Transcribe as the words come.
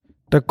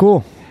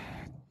Tako.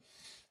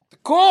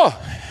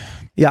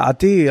 Ja,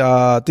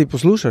 a ti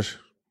poslušaš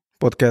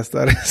podcast?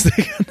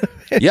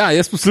 Ja,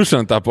 jaz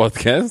poslušam ta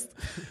podcast,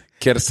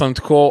 ker sem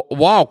tako,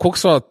 wow, koliko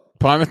so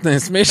pametne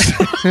in smešne.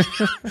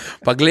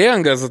 Pa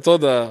gledam ga zato,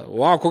 da,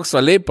 wow, koliko so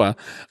lepa,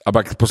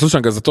 ampak poslušam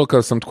ga zato,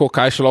 ker sem tako,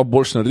 kaj še lahko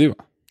boljš naredil.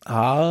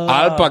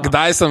 Ali pa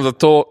kdaj sem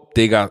zato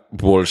tega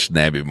boljš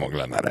ne bi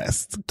mogla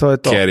narediti. To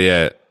je to. Ker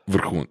je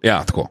vrhun.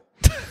 Ja, tako.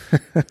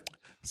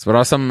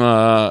 Sprav sem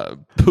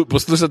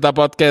poslušal ta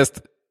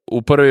podcast v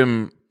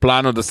prvem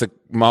planu, da se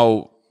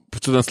malo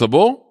počutim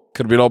slabo,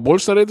 ker bi bilo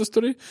boljš narediti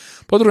stvari,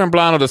 po drugem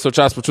planu, da se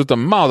včasih počutim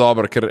malo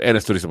dobro, ker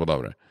ene stvari so pa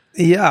dobre.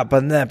 Ja,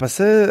 pa ne, pa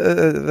se,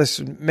 veš,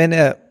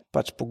 mene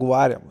pač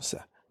pogovarjamo se.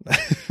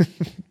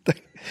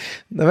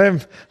 Ne vem.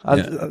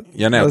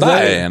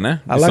 Ne?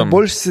 Ali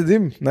boljš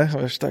sedim, ne,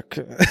 veš, tak.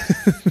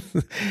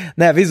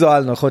 Ne,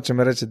 vizualno hočem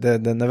reči, da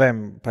ne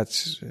vem,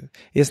 pač,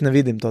 jaz ne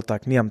vidim to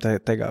tak, nimam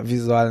tega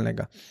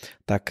vizualnega,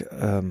 tak,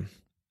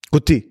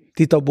 kot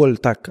ti to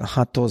bolj tak,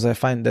 to zdaj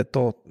fajn, da je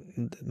to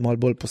malo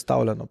bolj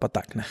postavljeno, pa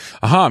tak, ne.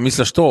 Aha,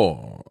 misliš to,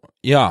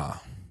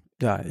 ja.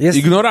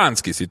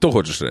 Ignorantski si, to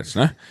hočeš reči,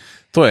 ne?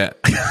 To je.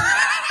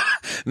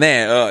 Ne,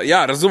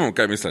 ja, razumem,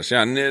 kaj misliš,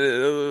 ja,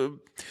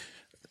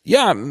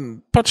 ja,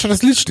 pač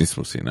različni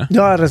smo si, ne?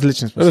 Ja,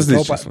 različni smo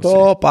si.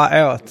 To pa,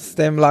 evo, s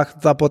tem lahko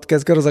ta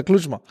podcast kar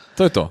zaključimo.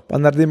 To je to.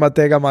 Pa naredimo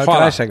tega malo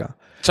krajšega.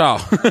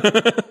 Čau.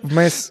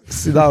 Vmes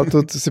si dal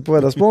tudi, si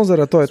povedal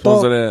sponzora, to je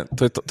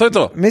to je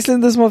to. Mislim,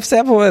 da smo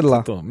vse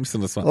povedali.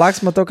 Mislim, da smo. Lahko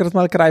smo tokrat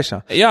malo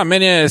krajša. Ja,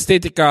 meni je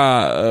estetika,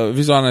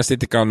 vizualna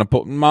estetika,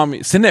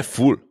 se ne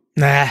ful.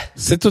 Ne.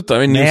 Se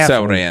tudi, ni vse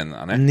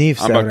urejeno, ne? Ni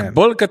vse urejeno. Ampak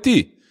bolj kot ti.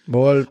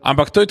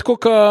 Ampak to je tako,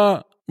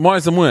 kot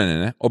moje zamujanje,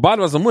 ne? Oba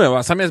dva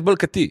zamujeva, sam jaz bolj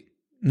kot ti.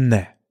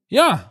 Ne.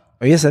 Ja.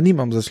 Jaz se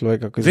nimam za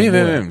človeka, ki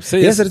zamuja. Vem.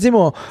 Jaz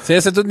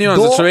se tudi nimam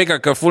za človeka,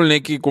 ki ful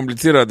neki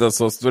komplicira, da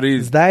so stvari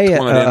zdaj,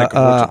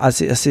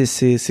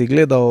 si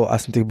gledal, a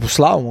sem ti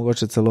poslal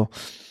mogoče celo,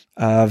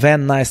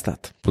 Van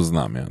Neistat.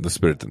 Poznam, ja, The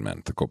Spirited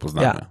Man, tako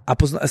poznam. Ja.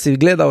 A si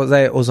gledal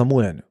zdaj o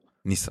zamujanju?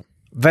 Nisem.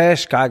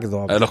 Veš, kak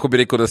dobro. Lahko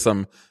bi rekel, da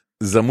sem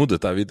zamudil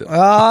ta video.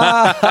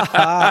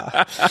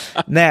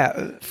 Ne,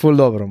 ful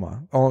dobro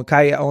ima.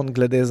 Kaj je on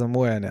glede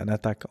zamujanja?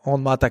 Ne, tak, on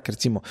ima tak,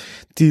 recimo,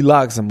 ti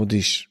lahko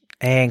zamudiš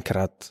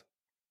enkrat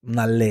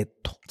na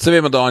leto. Se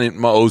vemo, da on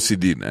ima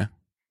OCD, ne?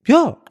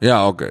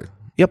 Ja, ok.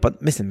 Ja, pa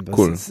mislim, da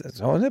cool.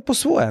 Ne po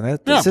svoje, ne?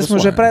 Ja, vse smo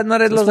že pred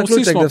naredili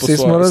zaključek, da vsi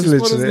smo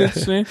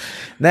različni.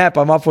 Ne,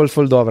 pa ima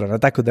ful dobro, ne?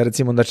 Tako da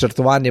recimo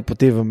načrtovanje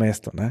poti v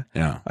mesto, ne?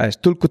 Ja. Veš,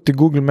 toliko ti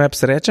Google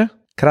Maps reče,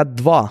 krat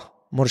 2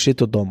 moraš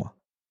iti od doma.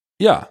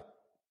 Ja.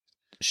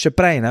 Še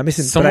prej, ne?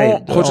 Mislim, samo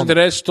prej. Hočem ti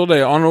reči to, da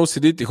je on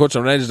OCD, ti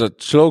hočem reči, da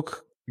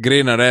človek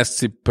gre narediti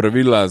si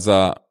pravila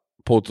za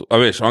pot, a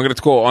veš, on gre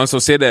tako, on se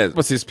usede,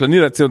 pa si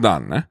splanira cel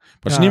dan, ne?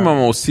 Pač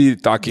nimamo vsi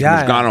takih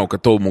možganov,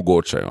 ki to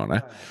omogočajo, ne?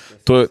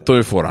 To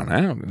je fora,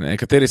 ne?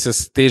 Nekateri se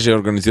teže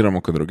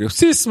organiziramo kot drugi.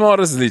 Vsi smo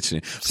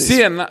različni,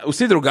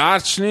 vsi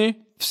drugačni.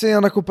 Vsi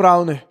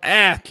enakopravni.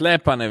 Tle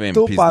pa ne vem.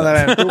 Tu pa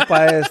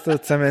je,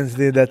 tudi se mi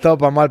zdi, da je to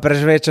pa mal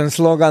prežvečen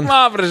slogan.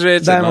 Malo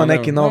prežvečen. Dajmo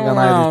neki noga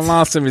najti.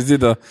 Malo se mi zdi,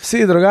 da.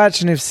 Vsi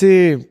drugačni,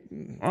 vsi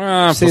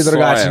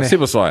drugačni. Vsi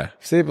po svoje.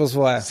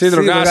 Vsi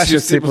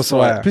drugačni, vsi po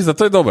svoje. Pisa,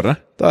 to je dobro, ne?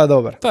 To je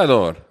dobro.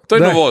 To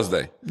je novo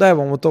zdaj. Daj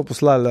bomo to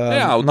poslali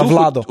na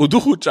vlado. V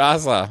duhu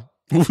časa.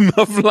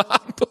 Na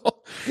vlado.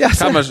 Ja,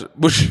 kaj imaš?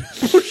 Boš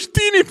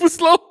ti ni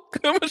poslal,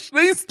 kaj imaš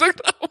na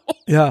Instagramu?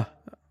 Ja.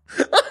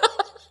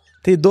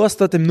 Ti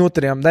dosta tem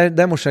nutrijem,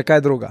 dajmo še kaj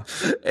druga.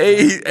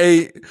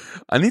 Ej,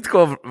 a ni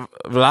tako,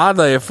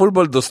 vlada je ful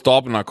bolj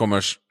dostopna, ko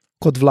imaš.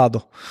 Kot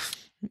vlado.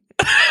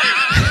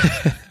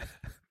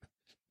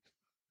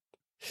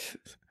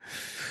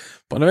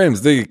 Pa ne vem,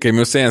 zdaj, kaj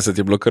imel 70,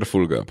 je bilo kar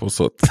fulga,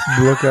 povsod.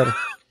 Bilo kar.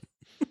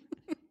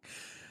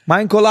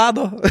 Manj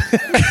kolado.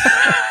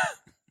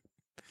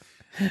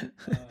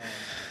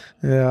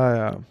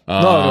 Ja.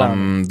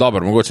 Dobro,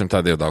 mogoče ta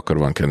del dal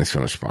krvan, ker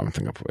nisem več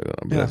pametnega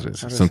povedal.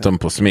 Sem tam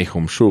po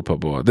smehu šel, pa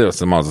bo, dejal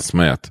se malo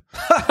zasmejati.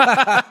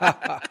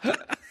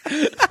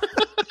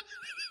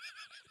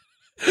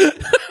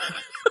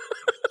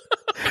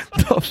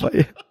 To pa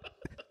je.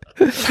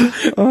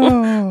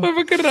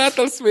 Pa kar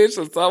ratal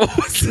smešal samo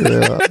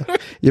ja.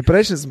 Je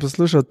prejšnji sem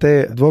poslušal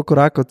te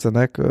dvokorakovce,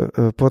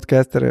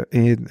 podcasterje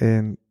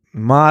in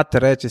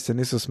mate reči se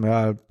niso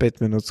smejali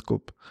 5 minut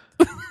skup.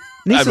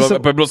 Pa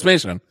je bilo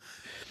smešen?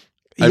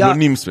 Je bilo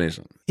njim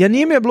smešno? Ja,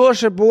 njim je bilo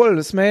še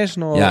bolj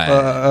smešno,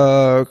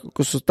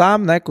 ko so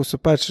tam, ko so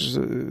pač,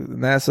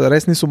 so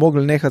res niso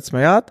mogli nehati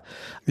smejati.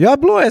 Ja,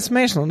 bilo je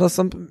smešno, no,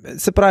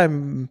 se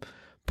pravim,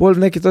 pol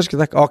v neki točki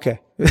tak, ok.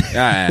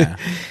 Ja.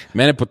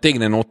 Mene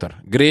potegne noter.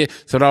 Gre,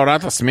 se pravi,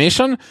 rata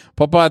smešen,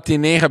 pa ti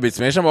neha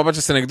biti smešen, pa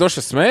če se nekdo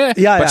še smeje,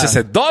 pa če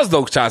se dosti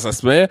dolg časa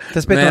smeje,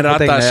 ne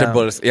rata še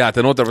bolj,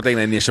 te noter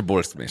potegne in je še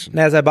bolj smešen.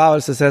 Ne,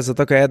 zabavali se,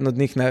 zato ker eden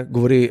od njih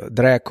govori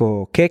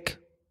Dreko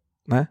kek,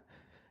 ne?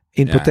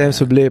 In potem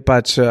so bili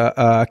pač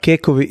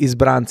kekovi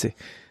izbranci,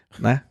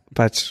 ne?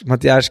 Pač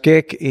Matjaž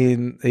Kek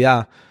in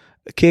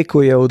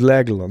keku je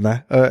odleglo.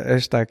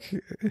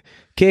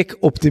 Kek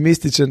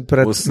optimističen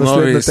pred naslednjo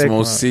tekmo. V osnovi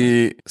smo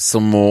vsi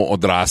samo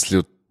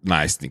odrasli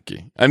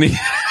najstniki.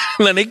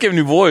 Na nekem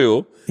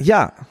nivoju.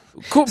 Ja.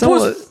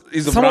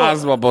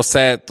 Izobrazba bo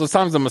vse, to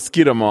sam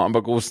zamaskiramo,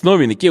 ampak v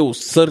osnovi nekje v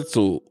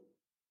srcu,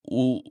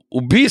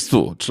 v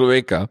bistvu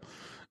človeka,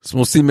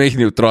 smo vsi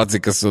mehni otroci,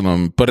 ki so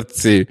nam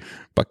prci,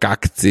 pa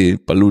kakci,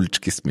 pa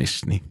lulčki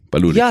smešni.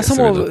 Ja,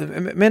 samo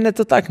mene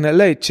to tak,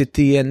 če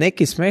ti je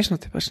nekaj smešno,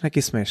 ti paš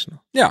nekaj smešno.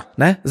 Ja.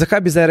 Ne?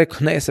 Zakaj bi zdaj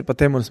rekel, se pa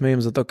temu ne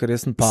smejim, zato ker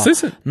jaz sem pa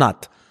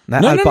nad.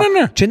 Ne.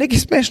 Če je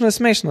nekaj smešno, je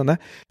smešno. Ne?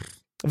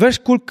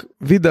 Veš, koliko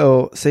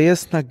video se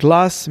jaz na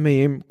glas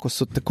smejim, ko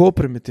so tako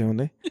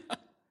primitivni,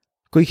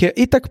 ko jih je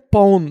itak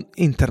poln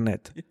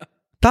internet. Ja.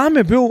 Tam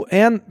je bil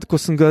ko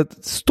sem ga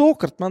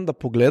 100krat manda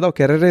pogledal,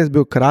 ker je res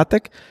bil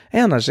kratek,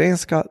 ena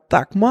ženska,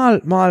 tak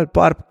mal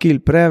par kil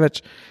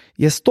preveč,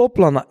 je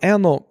stopila na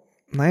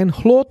en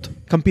hlod,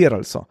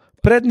 kampirali so.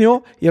 Pred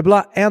njo je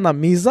bila ena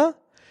miza,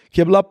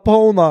 ki je bila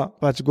polna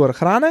pač gor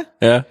hrane,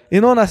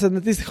 in ona se na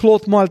tisti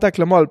hlod mal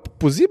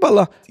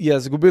pozibala, je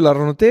zgubila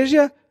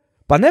ravnotežje,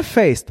 pa ne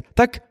fejst,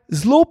 tak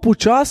zelo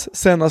počas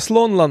se je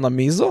naslonila na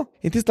mizo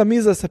in tista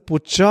miza se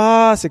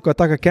počasi, ko je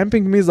taka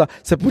camping miza,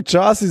 se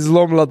počasi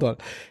zlomila dol.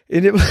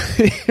 In je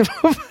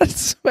pač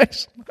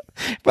smešno.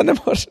 Pa ne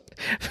moreš,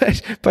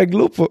 veš, pa je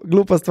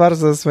glupa stvar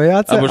za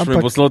smejati. A boš mi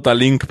poslal ta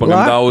link, pa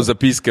ga dal v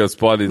zapiske od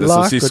spodaj, da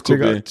so vsi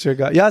skupaj.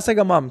 Ja, se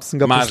ga imam, sem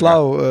ga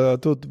poslal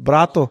tudi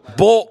bratu.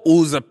 Bo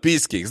v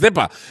zapiskih. Zdaj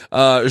pa,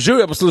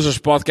 življa poslušaš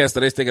podcast,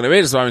 res tega ne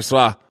veš, z vami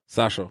sva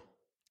Sašo.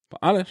 Pa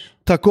Aleš?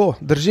 Tako,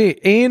 drži.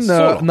 In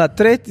na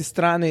tretji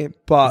strani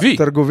pa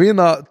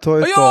trgovina, to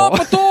je to. Ja,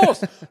 pa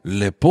to!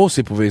 Lepo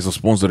si povezal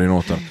sponzorji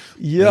noter.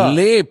 Ja.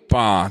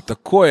 Lepa,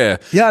 tako je.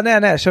 Ja, ne,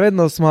 še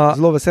vedno smo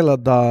zelo vesela,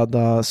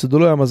 da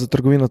sodelujemo za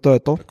trgovino, to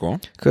je to. Tako.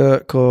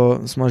 Ko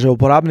smo že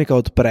uporabnika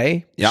od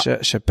prej,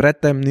 še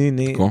predtem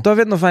ni. To je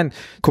vedno fajn.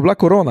 Ko bila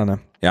korona,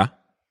 ne? Ja.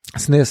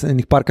 Sem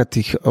jih parkrat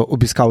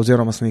obiskal,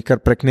 oziroma sem jih kar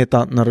prek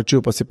neta naročil,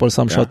 pa si pol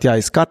sam šel tja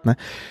iskat, ne?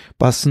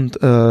 Pa sem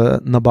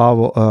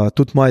nabavil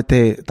tudi moje te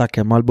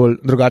take malo bolj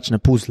drugačne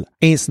puzle.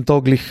 In sem to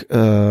glih,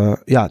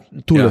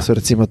 tule so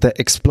recimo te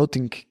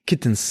Exploding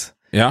Kittens.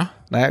 Ja?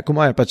 Ne, ko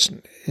imajo pač,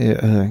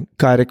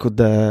 kaj je rekel,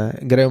 da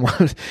grejo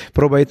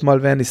proba iti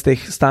malo ven iz teh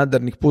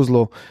standardnih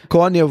puzlov,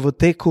 konjev v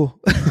teku,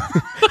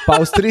 pa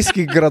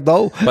avstrijskih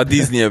gradov. Pa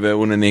Disneyjeve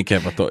neke,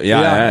 pa to.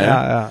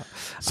 Ja.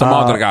 So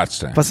malo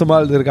drugačne. Pa so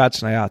malo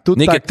drugačne, ja.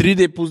 Neke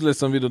 3D puzle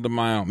sem videl, da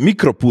imajo.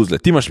 Mikropuzle,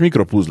 ti imaš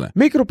mikropuzle.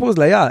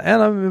 Mikropuzle, ja.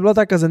 Ena mi je bila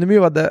taka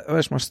zanimiva, da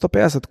veš, imaš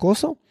 150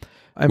 kosov,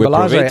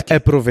 embalaža je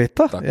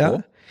eproveta, ja.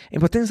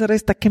 In potem so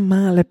res take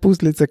male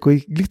puzlice, ko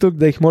jih glih toliko,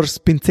 da jih moraš s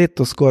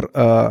pinceto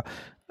skoraj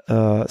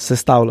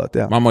sestavljati.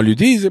 Ja. Imamo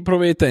ljudi iz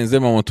eproveta in zdaj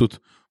imamo tudi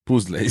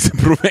puzle iz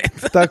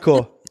eproveta. Tako.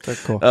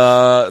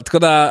 Tako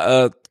da,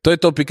 to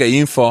je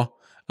to.info.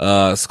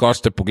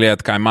 Skočite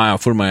pogledati, kaj imajo,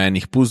 fulmajo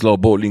enih puzlov,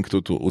 bo link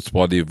tudi v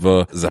spodaj v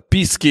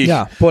zapiskih.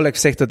 Ja, poleg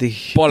vseh tih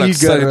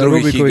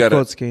drugih iger,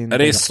 in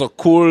res so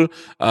cool,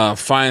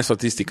 fajn so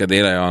tisti, ki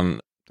delajo.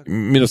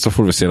 Mi da so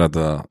ful vesela,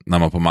 da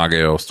nama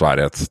pomagajo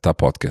ustvarjati ta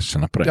podcast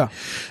še naprej. Ja.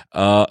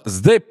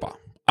 Zdaj pa,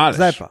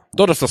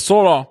 to, da so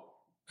solo,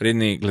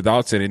 redni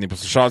gledalci, redni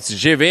poslušalci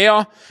že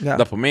vejo,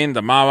 da pomeni,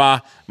 da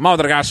malo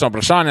drugačno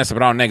vprašanje, se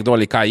pravi, nekdo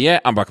ali kaj je,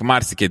 ampak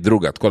marsikaj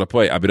druga. Tako da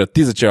povej, a bi rad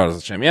ti začel ali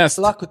začnem jaz?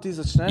 Lahko ti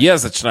začneš.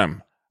 Jaz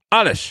začnem.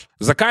 Aleš,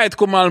 zakaj je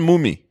tako malo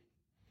mumij?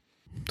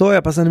 To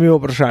je pa zanimivo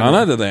vprašanje. A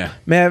ne, da je.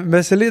 Me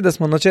veseli, da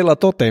smo načela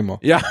to temo.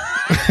 Ja.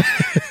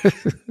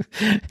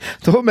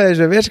 To me je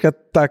že večkrat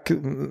tak,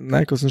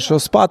 ko sem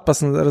šel spat, pa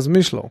sem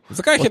razmišljal.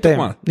 Zakaj je tako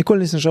malo?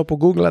 Nikoli nisem šel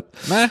pogooglati.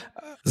 Ne?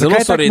 Zelo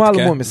so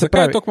redke. Se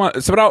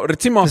pravi,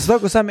 recimo, zato,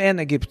 ko sam en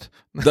Egipt.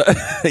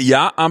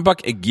 Ja,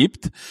 ampak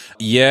Egipt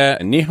je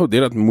nehal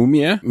delati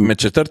mumije med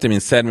 4.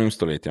 in 7.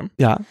 stoletjem.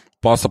 Ja.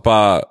 Pa so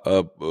pa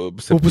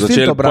se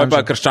začeli,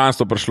 pa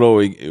krščanstvo prišlo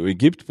v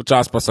Egipt,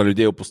 počas pa so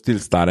ljudje opustili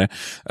stare.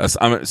 Se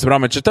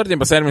pravi, med 4. in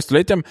 7.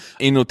 stoletjem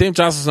in v tem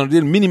času so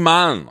naredili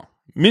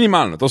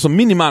minimalno, to so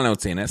minimalne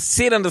ocene,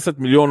 70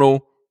 milijonov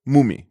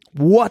mumij.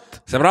 What?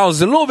 Se pravi,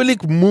 zelo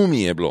veliko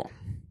mumij je bilo.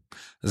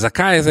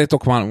 Zakaj je zdaj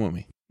toliko malo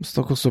mumij?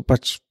 Zato, ko so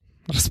pač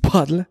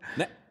razpadle.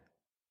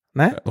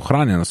 Ne?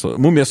 Ohranjene so.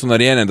 Mumije so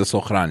narejene, da so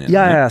ohranjene.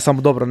 Ja,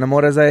 samo dobro, ne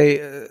more zdaj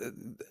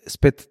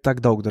spet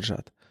tak dolg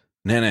držati.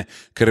 Ne,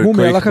 ker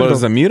ko jih bolj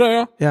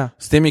zamirajo,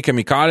 s temi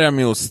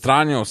kemikalijami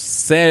odstranijo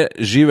vse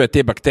žive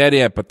te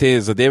bakterije, pa te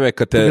zadeve,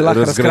 ki te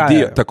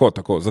razgradijo.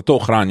 Tako,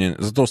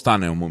 zato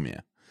ostanejo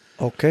mumije.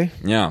 Okay.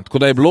 Ja, tako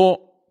da je bilo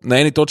na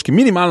eni točki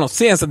minimalno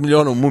 70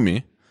 milijonov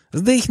mumij,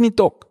 zdaj jih ni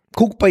toliko.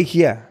 Koliko pa jih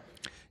je?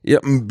 Ja,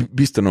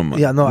 bistveno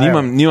manj. Ja,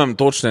 nimam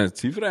točne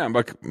cifre,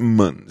 ampak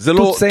manj.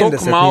 Zelo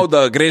toliko malo,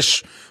 da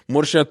greš,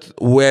 moraš jati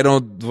v eno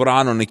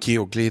dvorano nekje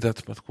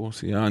ogledati, pa tako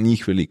si,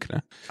 njih velik,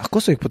 ne.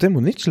 Kako so jih potem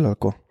uničili,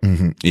 lahko?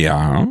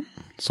 Ja,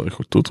 so jih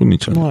tudi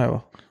uničili. No,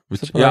 evo.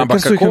 Ja, ampak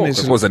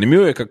kako,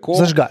 zanimivo je,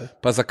 kako. Zažgal.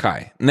 Pa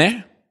zakaj?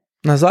 Ne?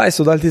 Nazaj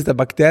so dali tiste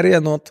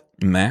bakterije not.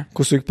 Ne.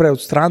 Ko so jih prej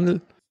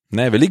odstranili.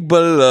 Ne, veliko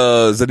bolj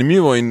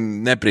zanimivo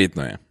in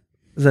neprijetno je.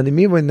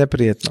 Zanimivo in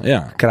neprijetno.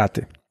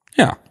 Hkrati.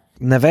 Ja.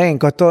 Ne vem,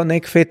 ko to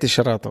nek fetiš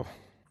ratov.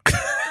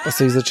 Pa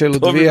se jih začelo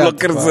To bi odvijati. bilo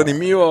kar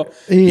zanimivo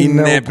in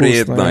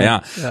neprijetno. Ja.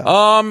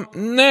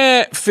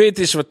 Ne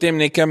fetiš v tem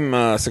nekem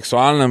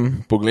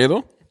seksualnem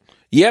pogledu.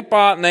 Je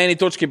pa na eni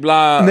točki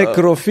bila...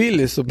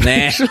 Nekrofili so bili.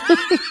 Ne.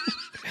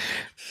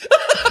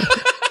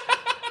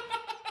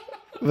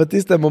 V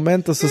tistem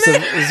momentu so se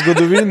v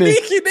zgodovini...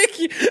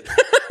 Neki.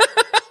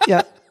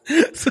 Ja.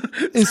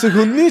 In so jih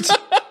uničili.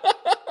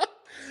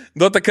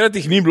 Do takrat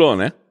jih ni bilo,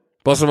 ne?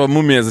 Pa so pa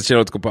mumije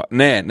začele odkopati.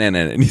 Ne,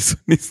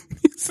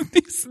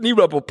 ni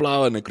bila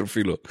poplava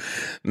nekrofilov.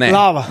 Ne,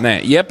 Lava. Ne,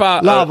 je pa...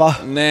 Lava.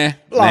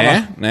 Ne.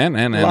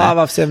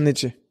 Lava vsem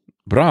niči.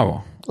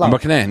 Bravo. Lava.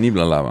 Ampak ne, ni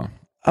bila lava.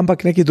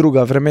 Ampak neki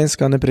druga,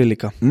 vremenska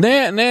neprilika.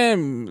 Ne,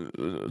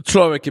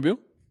 človek je bil.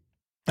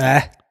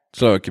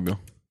 Človek je bil.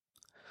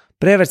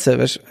 Preveč se,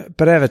 veš,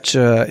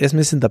 jaz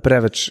mislim, da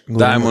preveč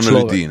dajemo na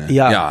ljudi, ne?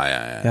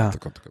 Ja.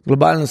 Tako.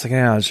 Globalno se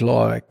gre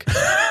človek.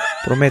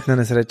 Prometne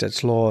nesreče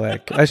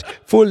človek. Veš,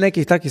 ful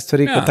nekih takih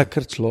stvari, kot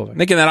takr človek.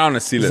 Neke naravne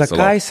sile.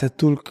 Zakaj se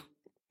toliko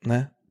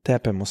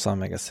tepemo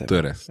samega sebe? To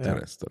je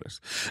res.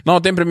 No,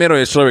 v tem primeru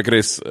je človek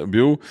res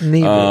bil.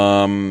 Ni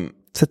bil.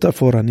 Se to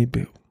fora ni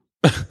bil.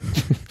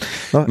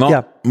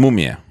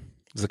 Mumije.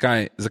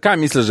 Zakaj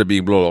misliš, da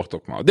bi jih bilo lahko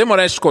tako malo? Dajmo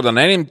reči, škoda,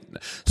 ne enim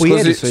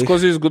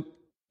skozi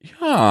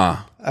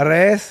Ja.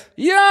 Res?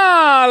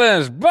 Ja,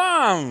 leš,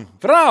 bam,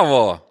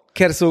 bravo.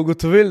 Ker so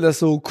ugotovili, da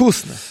so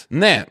okusne.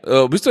 Ne,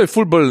 v bistvu je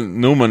ful bolj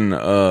neumen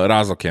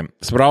razlog je.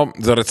 Se pravi,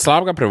 zaradi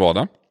slabega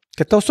prevoda.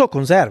 Ker to so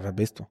konzerve, v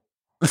bistvu.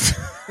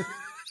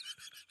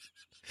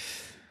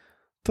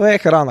 To je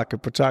hrana,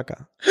 ki počaka.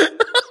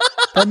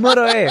 Pa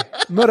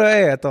MRE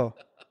je to.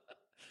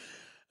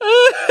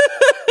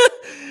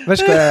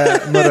 Veš, kaj je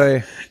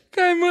MRE?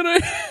 Kaj je MRE?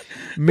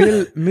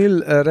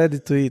 Meal ready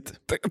to eat.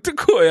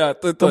 Tako, ja.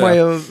 To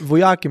imajo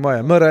vojaki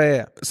moje,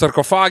 MRE.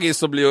 Sarkofagi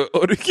so bili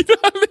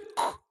originalni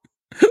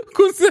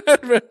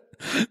konzerve.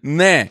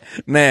 Ne,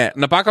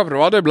 napaka v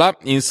prevodu je bila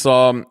in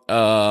so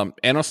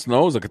eno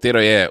snov, za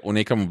katero je v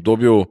nekem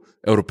obdobju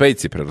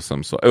Evropejci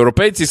predvsem so.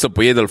 Evropejci so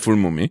pojedali ful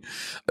mumi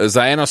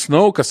za eno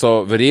snov, ki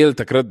so verjeli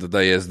takrat,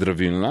 da je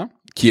zdravilna,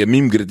 ki je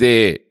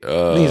mimogrede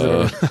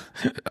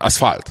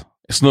asfalt.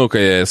 Snov, ki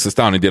je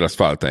sestavni del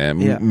asfalta, je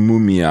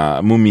mumi,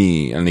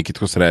 ali nekaj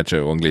tako se reče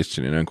v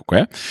angleščini, ne vem kako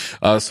je.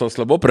 So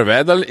slabo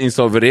prevedali in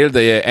so verjeli,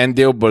 da je en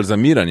del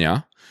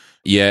balzamiranja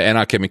je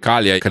ena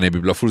kemikalija, ki ne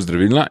bi bila ful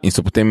zdravilna in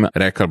so potem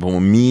rekli, bomo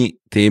mi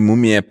te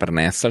mumije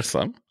prenesli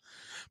sem,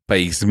 pa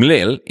jih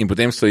zmleli in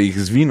potem so jih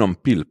z vinom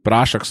pil,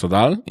 prašak so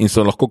dali in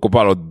so lahko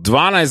kopali od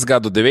 12.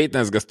 do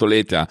 19.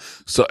 stoletja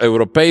so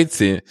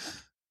Evropejci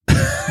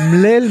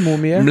mlel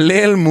mumije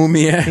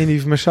in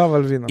jih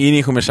vmešavali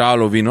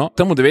v vino.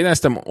 Tam v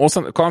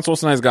konc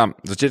 18.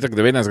 začetek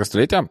 19.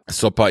 stoletja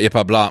je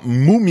pa bila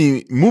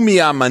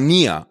mumija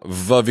manija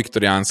v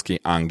viktorijanski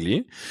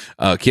Angliji,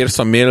 kjer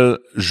so imeli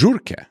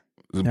žurke.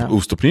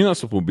 Vstopnino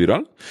so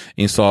pobirali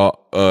in so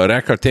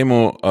rekli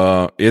temu,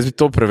 jaz bi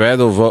to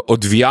prevedel v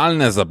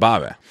odvijalne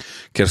zabave,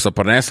 ker so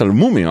prinesli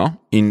mumijo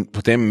in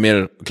potem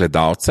imeli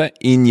gledalce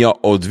in jo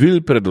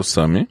odvili pred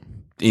vsemi.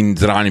 In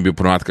zraven je bil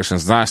ponovadi kakšen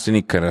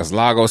znanstvenik, ki je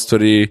razlagal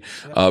stvari.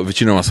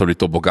 Večinoma so bili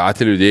to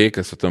bogati ljudje,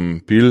 ki so tam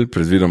pili,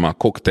 predvidoma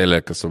koktele,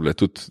 ki so bile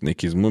tudi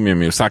neki z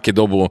mumijami. Vsak je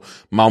dobil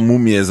malo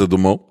mumije za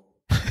domov.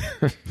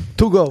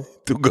 To go.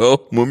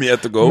 Mumije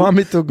to go.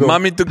 Mami to go.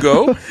 Mami to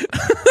go.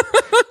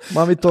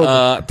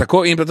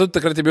 Tako in pa tudi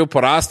takrat je bil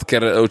porast,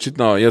 ker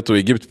očitno je to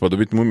v Egiptu, pa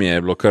dobiti mumije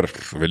je bilo kar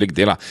velik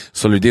dela.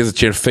 So ljudje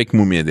začeli fake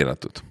mumije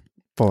delati tudi.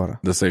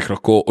 Da so jih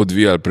lahko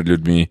odvijali pred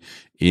ljudmi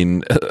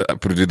in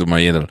predvidoma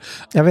jedli.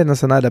 Ja, vedno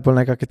se najde pol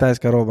neka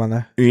kitajska roba,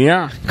 ne?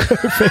 Ja.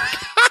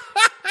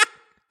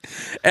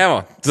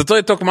 Evo, zato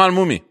je toliko malo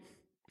mumi,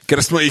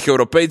 ker smo jih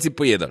Evropejci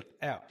pojedali.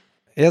 Evo.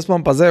 Jaz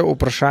imam pa zdaj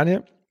vprašanje.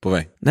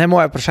 Povej. Ne,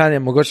 moje vprašanje je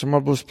mogoče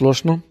malo bolj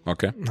splošno.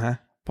 Ok. Ne,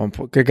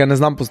 ker ga ne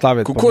znam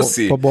postaviti. Kako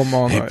si?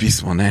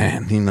 Pismo,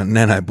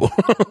 ne najbolj.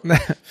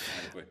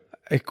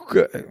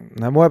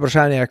 Moje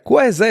vprašanje je,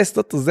 ko je zdaj s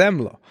toto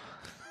zemljo?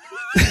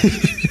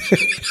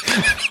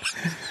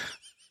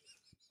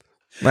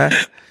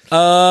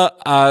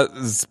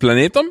 Z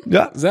planetom?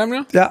 Ja.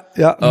 Zemljo? Ja.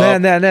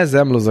 Ne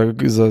zemljo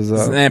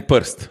Ne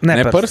prst.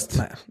 Ne prst.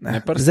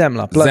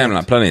 Zemlja,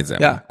 planet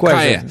Zemlja. Ja,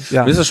 kaj je?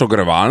 Ja. Misliš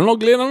ogrevalno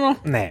gledano?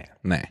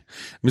 Ne.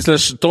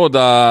 Misliš to,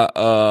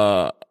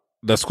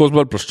 da skozi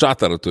bolj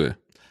ploščata ratuje?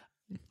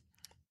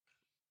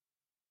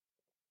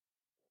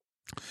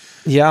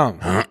 Ja.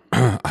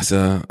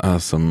 A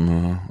sem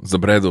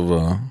zabredel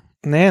v...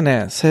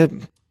 Ne,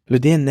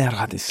 ljudje ne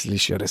radi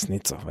slišijo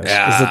resnico.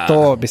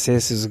 Zato bi se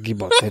jaz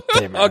izogibal te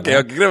teme. Ok,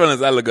 gremo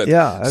nazaj lagati.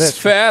 Ja,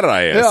 sfera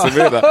je,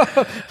 seveda.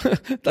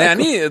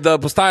 Ni, da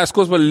postaja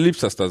skozi bolj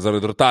elipsasta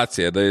zaradi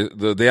rotacije,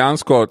 da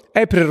dejansko...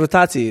 Pri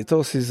rotaciji,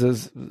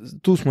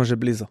 tu smo že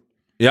blizu.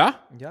 Ja?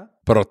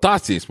 Pri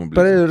rotaciji smo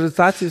blizu.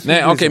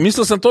 Ne, ok,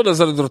 mislil sem to, da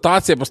zaradi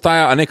rotacije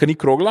postaja, a neka ni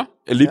krogla,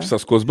 elipsa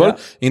skozi bolj,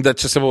 in da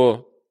če se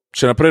bo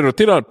še naprej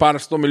rotirali, par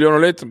 100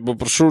 milijonov let, bo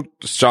prišel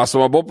s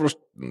časoma,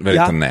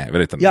 verjetno ne.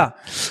 Ja.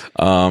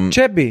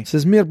 Če bi se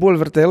zmer bolj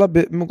vrtela,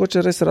 bi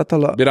mogoče res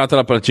ratala. Bi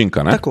ratala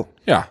palačinka, ne? Tako.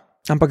 Ja.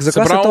 Ampak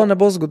zakaj se to ne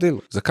bo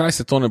zgodilo? Zakaj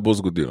se to ne bo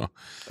zgodilo?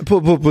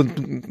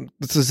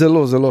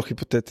 Zelo, zelo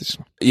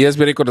hipotetično. Jaz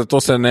bi rekel, da to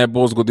se ne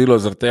bo zgodilo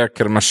zaradi tega,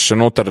 ker imaš še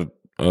noter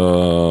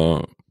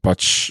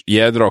pač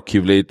jedro,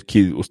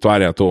 ki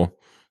ustvarja to,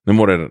 ne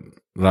more...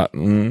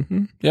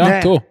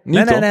 to.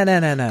 Ne.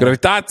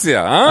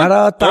 Gravitacija,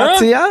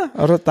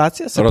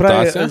 Rotacija, se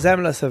pravi,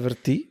 zemlja se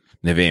vrti.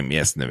 Ne vem,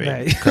 jaz ne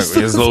vem.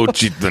 Jaz zelo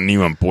očitno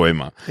nimam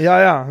pojma.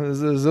 Ja,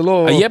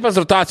 zelo... A je pa z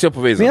rotacijo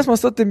povezano? Mi smo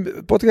s tem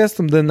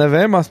podcastom, da ne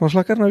vemo, smo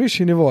šla kar na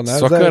višji nivo.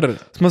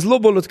 Smo zelo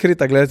bolj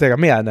odkrita glede tega.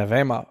 Mi ne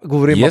vemo,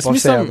 govorimo pa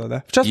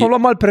vseeno. Včasih smo bilo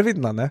malo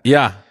previdna, ne?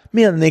 Ja.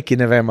 Mi neki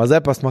ne vemo,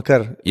 zdaj pa smo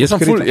kar... Jaz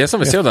sem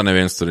vesel, da ne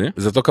vem stvari,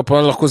 zato pa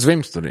lahko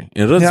zvem stvari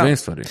in zvem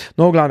stvari.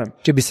 No, v glavnem,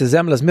 če bi se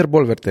zemlja zmer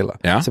bolj vrtela,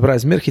 se pravi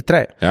zmer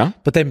hitreje,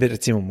 potem bi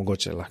recimo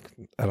mogoče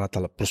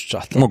ratala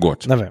ploščata.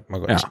 Mogoče. Ne vem,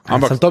 mogoče. Ja,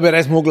 ampak to bi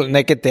res mogli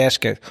neke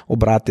težke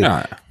obrati.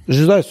 Ja.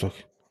 Že zdaj so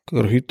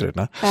kar hitri,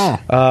 ne?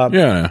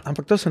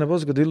 Ampak to se ne bo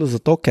zgodilo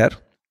zato, ker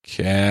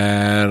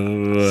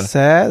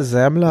se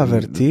zemlja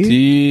vrti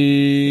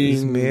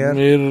zmer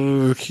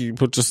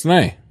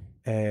počasneje.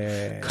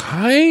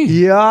 Kaj?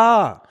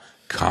 Ja.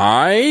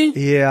 Kaj?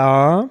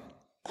 Ja.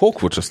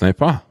 Koliko počasneje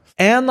pa?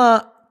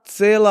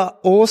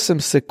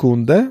 1,8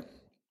 sekunde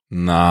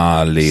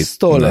na let.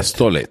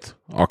 100 let.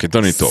 Ok,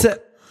 to ni to.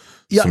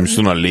 Sem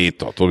mislil na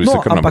leto, to bi se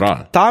kar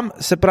nabral. Tam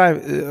se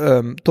pravi,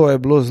 to je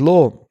bilo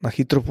zelo na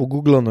hitro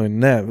pogooglano in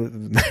ne.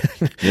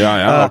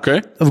 Ok.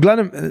 V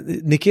glavnem,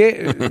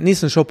 nekje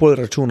nisem šel pol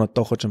računati,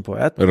 to hočem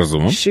povedati.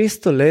 Razumem.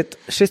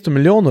 600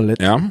 milijonov let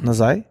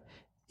nazaj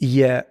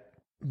je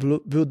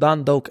bil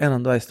dan dolg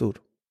 21 ur.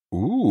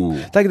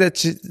 Tako da,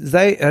 če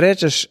zdaj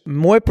rečeš,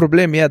 moj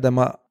problem je, da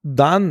ima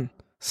dan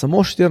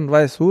samo 24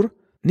 ur,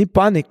 ni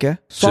panike,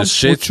 sam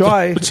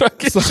počaj.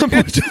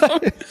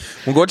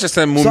 Mogoče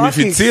se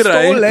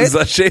mumificiraj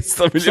za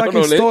 600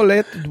 milijonov let. Vsakih 100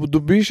 let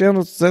dobiš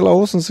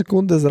 1,8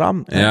 sekunde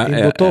zram.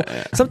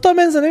 Sam to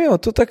meni zanimivo,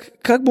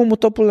 kako bomo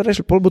to pol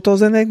rešili, pol bo to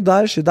zdaj nek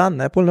daljši dan,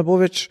 pol ne bo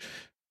več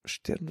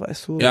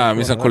 24 ur. Ja,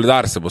 mislim,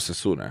 koledar se bo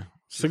sesul,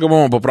 Vse ga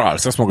bomo popravili,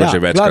 vse smo ga že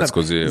večkrat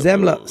skozi.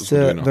 Zemlja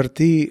se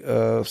vrti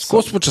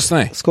skozi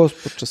počasneje.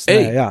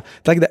 Ja.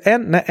 Tako da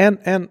en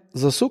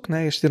zasuk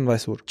je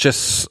 24 ur.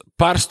 Čez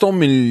par 100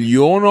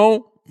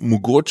 milijonov,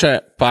 mogoče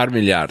par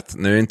milijard,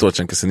 ne vem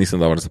točno, ker se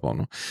nisem dobro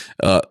zapomnil,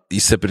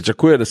 se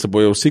pričakuje, da se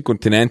bojo vsi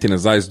kontinenti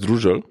nazaj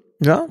združili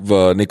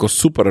v neko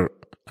super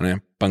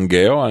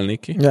Pangejo ali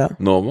neki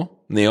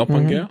novo,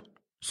 neopangejo,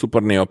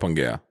 super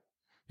neopangeja.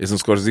 Jaz sem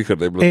skoraj ziher,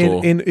 da je bilo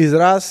to. In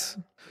izraz...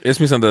 Jaz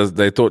mislim,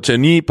 da je to, če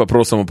ni, pa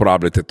prosim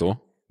uporabljajte to,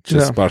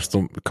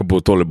 ko bo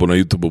tole bo na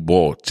YouTube,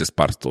 bo čez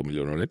par 100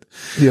 milijonov let.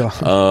 Ja,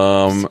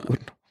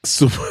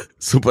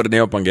 super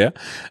neopangeja,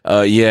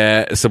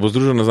 se bo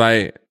združil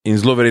nazaj in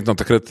zelo verjetno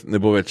takrat ne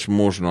bo več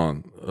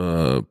možno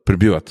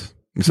prebivati.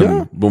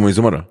 Mislim, bomo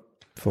izumrli.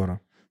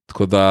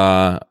 Tako da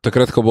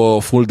takrat, ko bo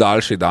ful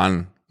daljši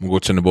dan,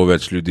 mogoče ne bo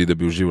več ljudi, da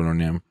bi uživali v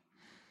njem.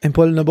 In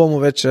pol ne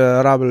bomo več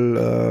rabili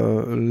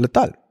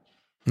letal.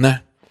 Ne.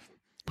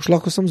 Boš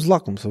lahko sem z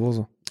vlakom se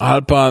vozil.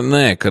 Ali pa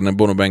ne, ker ne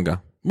bo nobenega.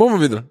 Bomo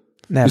videli.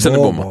 Ne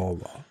bomo.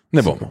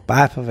 Ne bomo.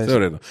 Pa veš. Vse v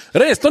redu.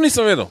 Res, to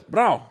nisem vedel.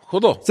 Bravo,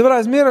 hodo. Se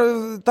pravi, zmer,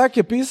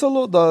 tako je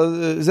pisalo, da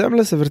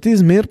zemlja se vrti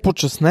zmer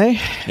počasneje.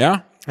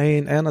 Ja.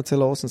 In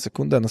 1,8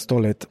 sekunde na 100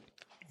 let.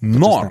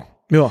 Nor.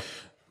 Ja.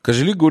 Kaj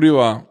želi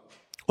govoriva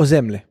o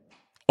zemlji.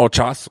 O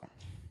času.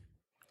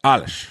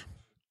 Aleš,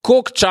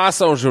 koliko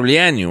časa v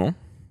življenju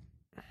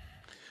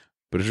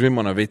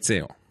preživimo na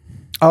WC-ju?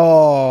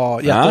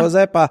 To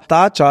zdaj pa,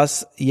 ta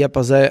čas je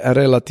pa zdaj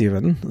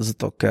relativen,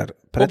 zato ker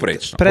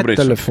pred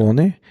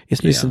telefoni,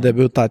 jaz mislim, da je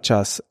bil ta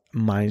čas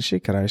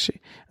manjši, krajši,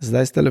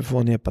 zdaj s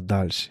telefoni je pa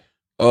daljši.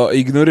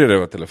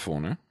 Ignorirajo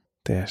telefone.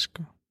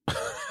 Težko.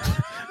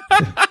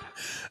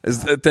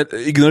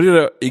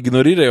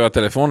 Ignorirajo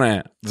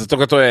telefone, zato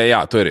ker to je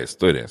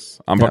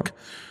res. Ampak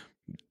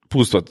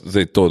pusto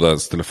zdaj to, da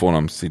s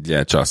telefonom si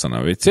dlje časa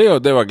na WC-ju,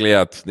 deva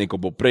gledati neko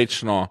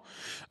poprečno.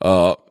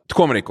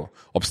 Tako bom rekel,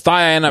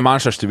 obstaja ena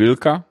manjša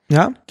številka,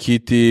 ki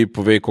ti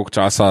pove, koliko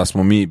časa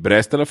smo mi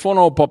brez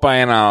telefonov, pa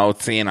ena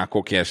ocena,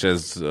 koliko je še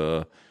z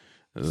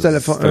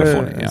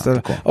telefoni.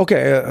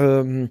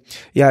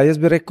 Jaz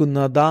bi rekel,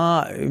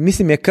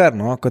 mislim je kar,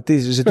 ko ti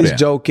že tiš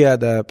joke je,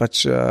 da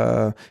pač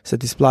se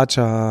ti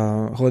splača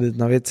hoditi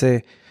na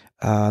WC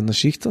na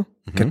šihtu,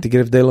 ker ti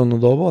gre v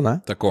delovno dobo.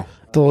 Tako.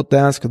 To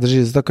dejansko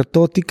drži, zato ker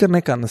to ti kar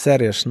nekaj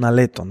naserješ na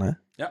leto,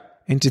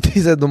 In če ti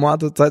zdaj doma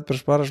to cajt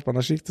prešparaš pa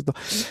na šihtu,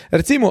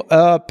 recimo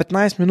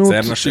 15 minut,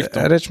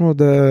 rečemo,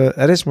 da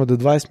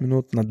 20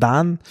 minut na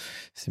dan,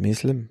 si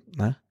mislim,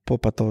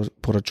 pa to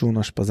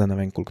poračunaš, pa zdaj ne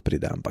vem, koliko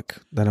pride,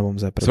 ampak da ne bom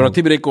zdaj predal. Spravo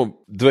ti bi rekel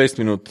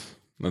 20 minut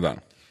na dan.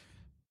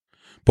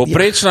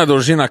 Poprečna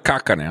dolžina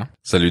kakanja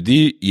za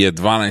ljudi je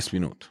 12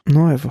 minut.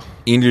 No, evo.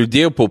 In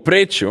ljudje v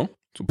povprečju,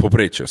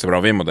 se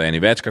pravi, vemo, da eni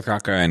večkrat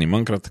kakajo, eni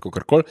manjkrat,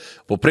 kakorkoli,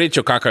 v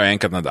povprečju kakajo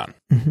enkrat na dan.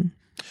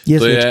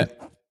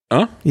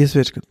 Jaz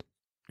večkrat.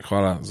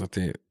 Hvala,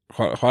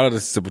 da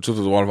si se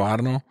počutil dovolj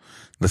varno,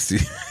 da si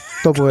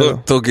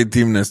to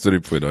intimne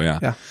stvari povedal.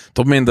 Ja.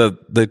 To pomeni,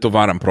 da je to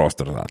varen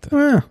prostor zate.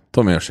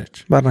 To mi je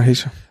všeč. Varna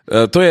hiša.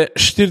 To je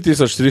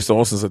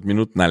 4480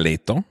 minut na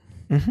leto.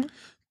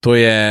 To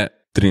je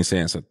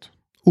 73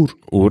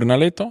 ur na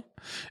leto.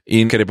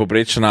 In ker je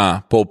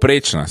povprečna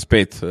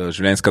spet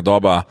življenjska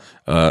doba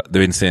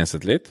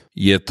 79 let,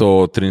 je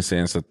to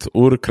 73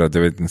 ur krat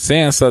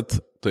 79,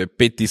 to je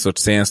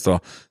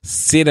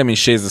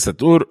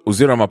 5767 ur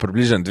oziroma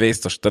približno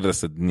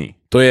 240 dni.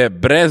 To je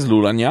brez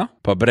lulanja,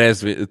 pa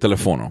brez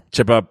telefonov.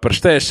 Če pa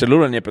prešteješ še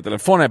lulanje pa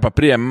telefone, pa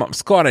prije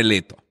skoraj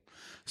leto.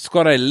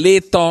 Skoraj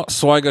leto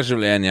svojega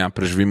življenja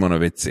preživimo na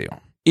WC-ju.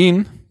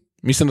 In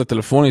mislim, da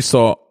telefoni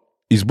so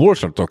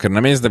izboljšali to, ker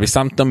namesto, da bi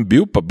sam tam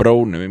bil, pa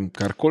bral, ne vem,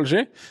 karkoli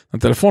že, na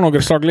telefonu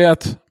greš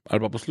gledati ali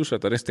pa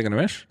poslušati, res tega ne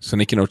veš, se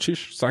nekaj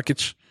naučiš,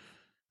 vsakič,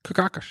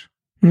 kakaš.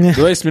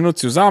 20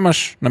 minut si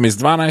vzameš,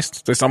 namesto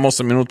 12, to je samo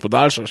 8 minut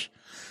podaljšaš,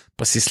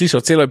 pa si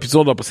slišal celo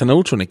epizodo, pa se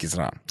naučil nekaj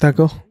zraven.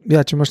 Tako,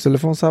 ja, če imaš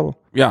telefon s sabo.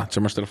 Ja,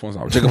 če imaš telefon s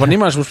sabo. Če ga pa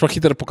nimaš, boš pa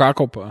hitro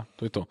pokakal, pa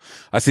to je to.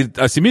 A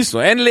si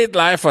mislil, en let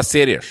life-a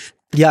serijaš?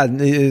 Ja,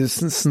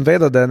 sem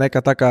vedel, da je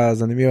neka taka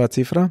zanimiva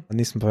cifra,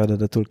 nisem pa vedel,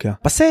 da je toliko.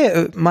 Pa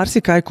se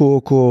marsikaj,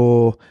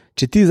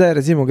 če ti zdaj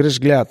recimo greš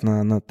gledati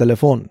na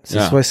telefon,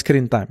 svoj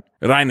screen time.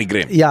 Rajni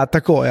grem. Ja,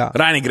 tako, ja.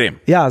 Rajni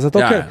grem. Ja, zato,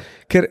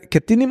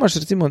 ker ti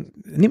nimaš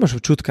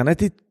občutka, ne,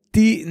 ti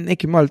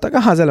neki malo tako,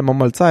 zdaj imam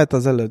malo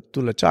cajta, zdaj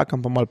tule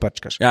čakam, pa malo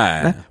prčkaš.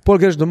 Ja. Pol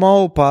greš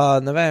domov,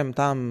 pa ne vem,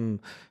 tam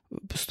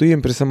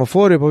stojim pri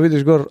semaforju, pa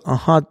vidiš gor,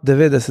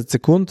 90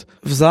 sekund,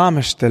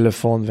 vzameš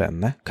telefon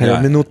ven, ne, kar je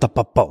minuta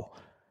pa pol.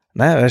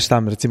 Ne, veš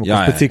tam recimo, ko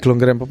s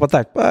biciklom grem, pa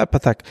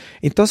tak.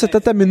 In to se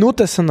te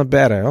minute se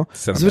naberejo.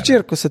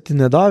 Zvečer, ko se ti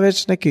ne da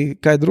več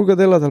kaj druga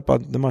delati, ali pa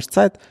da imaš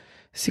cajt,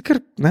 si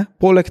kar, ne,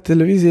 poleg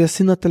televizije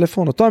si na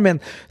telefonu. To je meni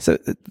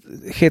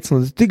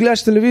hecno. Ti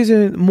gledaš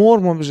televizijo,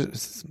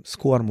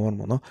 skoraj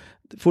moramo, no.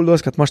 Ful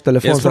doskrat imaš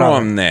telefon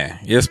zraven.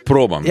 Jaz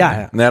probam.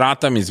 Ja. Ne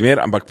ratam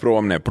izmer, ampak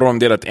probam ne. Probam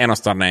delati eno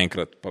stvar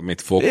naenkrat, pa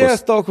imeti fokus.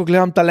 Jaz to, ko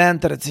gledam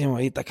Talent,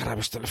 recimo, itak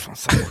rabiš telefon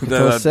sam.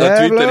 Na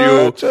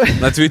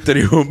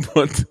Twitterju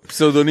pod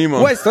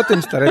pseudonimom. To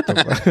tem stareto.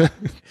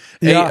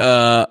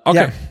 Ok.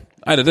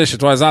 Ajde, daj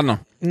še tvoje zadnjo.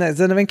 Ne,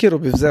 zdaj ne vem, kjer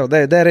bi vzel.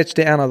 Daj reč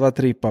ti 1, 2,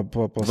 3, pa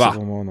se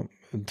bomo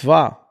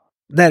 2.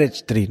 Daj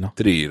reč 3, no.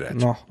 3 reč.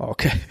 No,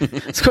 ok.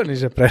 Skoro ni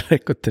že prej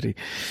rekel 3.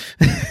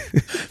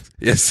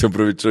 Jaz se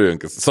upravičujem,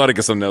 ker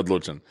sem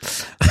neodločen.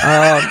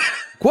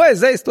 Ko je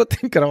zdaj s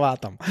tem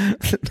kravatom?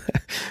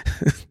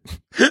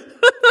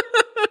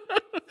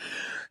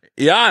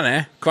 Ja,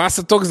 ne, kva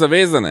so toliko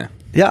zavezane.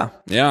 Ja.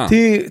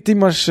 Ti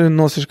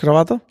nosiš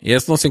kravato?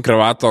 Jaz nosim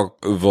kravato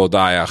v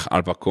oddajah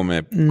ali pa ko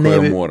jo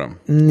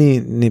moram.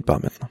 Ni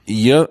pametno.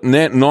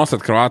 Ne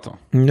nositi kravato?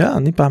 Ja,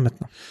 ni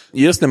pametno.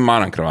 Jaz ne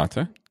maram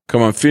kravate,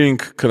 ker imam feeling,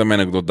 da me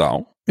nekdo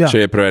dal,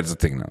 če je preveč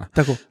zategnjena.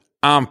 Tako.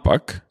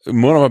 Ampak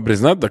moram pa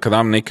priznati, da kad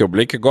dam neke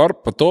obleke gor,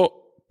 pa to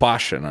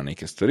paše na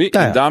neke stvari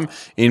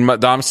in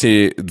dam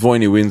si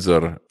dvojni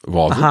Windsor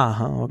vozu,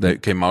 okay.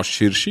 Ki je malo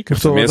širši,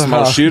 ker sem jaz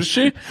malo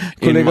širši.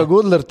 Kolega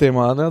Godler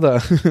tema, ne, da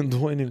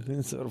dvojni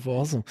Windsor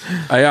vozu.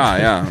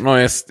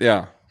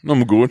 No,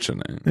 mogoče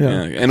ne.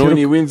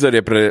 Dvojni Windsor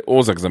je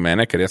preozak za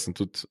mene, ker jaz sem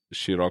tudi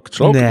širok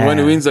človek.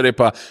 Dvojni Windsor je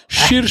pa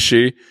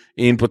širši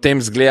in potem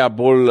zgleda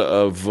bolj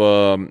v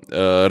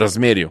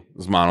razmerju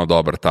z mano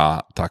dobro ta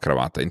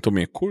kravata. In to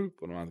mi je cool.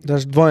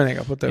 Daš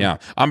dvojnega potem. Ja.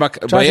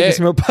 Ampak časih, ki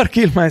si imel par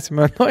kil, si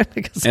imel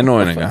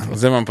enojnega.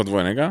 Zdaj imam pa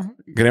dvojnega.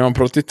 Gremo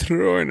proti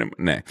trojnemu.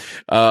 Ne.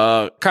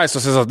 Kaj so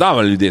se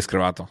zadavali ljudje s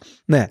kravato?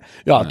 Ne.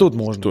 Ja, tudi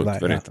možno. Tudi,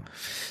 verjetno.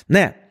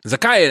 Ne.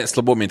 Zakaj je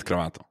slabo imeti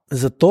kravato?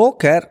 Zato,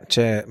 ker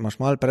če imaš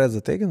malo pred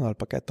zategnjeno ali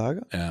pa kaj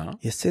takega,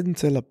 je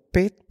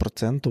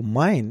 7,5%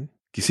 manj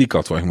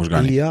kisika v tvojih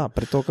možganjih. Ja,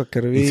 pretoka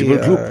krvi.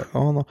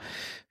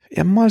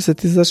 Ja, malo se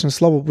ti začne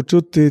slabo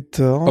počutiti.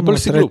 Pa bolj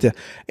si glup.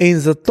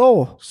 In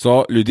zato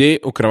so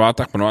ljudje v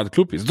kravatah ponovadi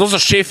glupi. Zato so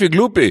šefi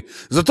glupi.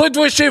 Zato je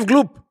tvoj šef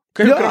glup.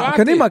 Ker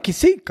nima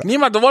kisika.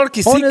 Nima dovolj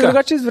kisika. On je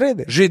drugače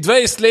izvrede. Že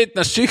 20 let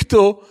na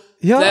šihtu,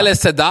 zdaj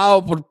se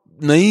dal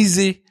na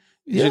izi.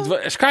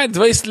 Škaj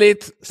 20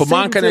 let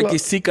pomankanja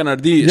kisika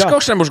naredi?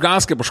 Kakšne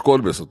možganske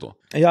poškodbe so to?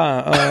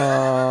 Ja,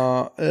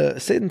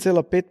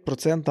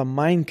 7,5%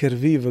 manj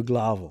krvi v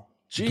glavo.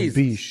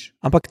 Dobiš.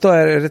 Ampak to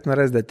je redno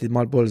res, da je ti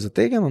malo bolj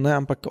zategnjeno, ne?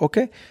 Ampak ok.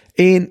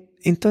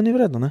 In to ni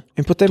vredno, ne?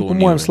 In potem po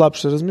mojem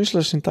slabše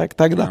razmišljaš in tak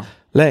da.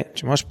 Lej,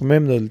 če imaš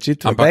pomembne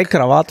odločitve, daj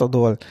kravato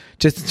dovolj.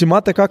 Če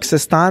imate kak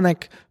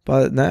sestanek,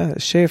 pa ne,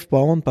 šef,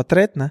 pa on, pa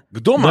tret, ne?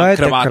 Kdo ima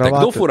kravate?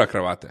 Kdo fura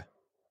kravate?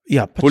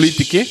 Ja,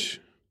 politiki?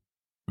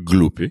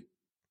 Glupi.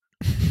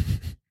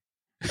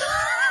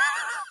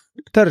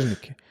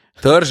 Tržniki.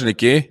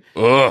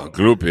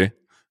 Glupi.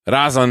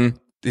 Razen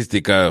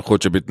tisti, ki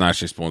hoče biti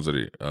naši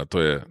sponzorji.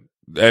 To je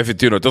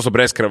efektivno, to so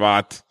brez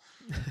kravat,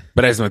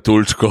 brez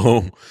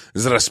metulčkov,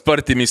 z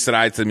razprtimi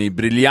srajcami,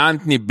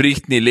 briljantni,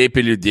 brihtni, lepi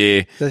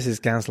ljudje. To si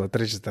skenslal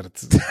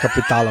 3/4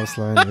 kapitala v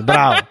Sloveniji.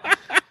 Bravo.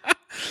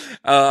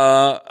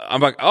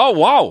 Ampak,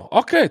 wow,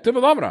 ok, to je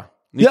pa dobro.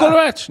 Nikoli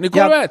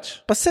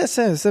več. Pa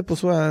se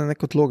posvoja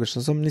nekot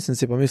logično, sam nisem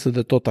si pa mislil,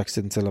 da je to tak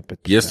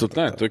 7,5. Jaz tudi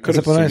ne, to je kar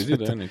se zdi,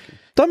 da je nekaj.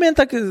 To mi je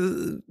tak,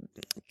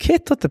 kje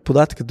to te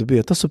podatke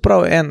dobijo? To so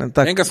prav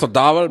Enega so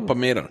davali, pa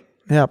merili.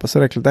 Ja, pa so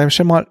rekli, da jim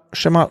še mal.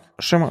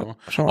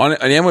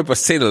 A njemu je pa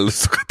sedel, da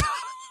so ga dali.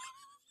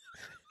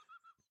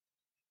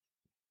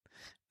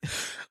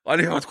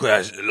 Oni je tako,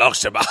 lahko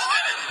še malo.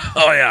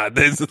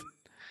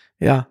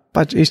 Ja,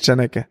 pač išče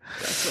nekaj.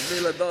 So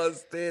bile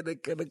dosti te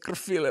neke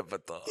nekrofile pa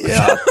to.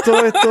 Ja, to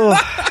je to.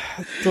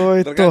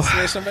 Drugače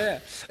smešno me je.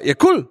 Je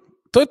cool,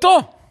 to je to.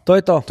 To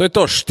je to. To je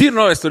to. 4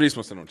 nove stvari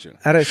smo se naučili.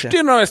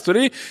 4 nove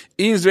stvari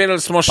in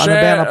zvedeli smo pa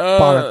še,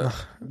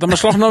 da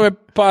imaš lahko nove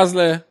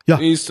puzzle. Ja.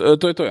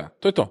 To je to, ja.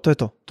 To je to. To je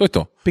to. To je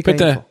to.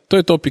 Pika.info. To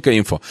je to,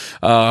 .info.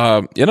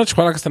 Enoč,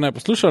 hvala, da ste naj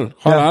poslušali.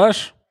 Hvala,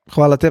 Aleš.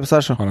 Hvala tebi,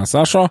 Sašo. Hvala,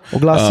 Sašo.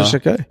 Oglas se še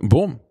kaj?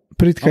 Bom.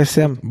 Prid kaj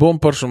sem. Bom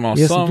prišel malo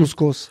sam. Jaz sem tu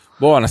skos.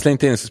 Naslednji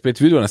teden se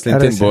spet videl, naslednji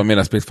teden bo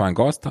imela spet fajn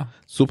gosta.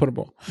 Super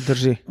bo.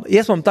 Drži.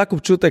 Jaz imam tak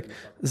občutek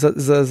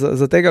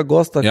za tega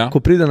gosta,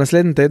 ko pride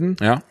naslednji teden,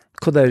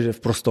 kot da je že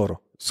v prostoru.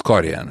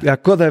 Skoraj je. Ja,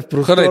 kot da je v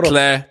prostoru. Kot da je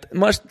tle.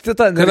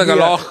 Kot da ga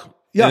lahko.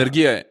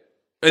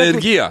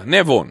 Energija,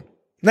 ne von.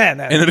 Ne.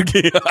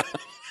 Energija.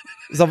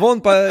 Za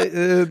von pa...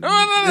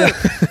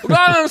 V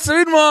glavnem se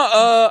vidimo,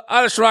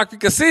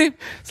 alešvak.si,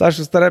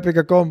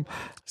 sašostare.com.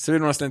 se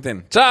vidimo naslednji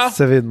teden. Čau.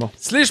 Se vidimo.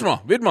 Slišmo,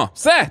 vidimo.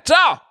 Vse,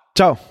 čau.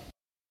 Čau.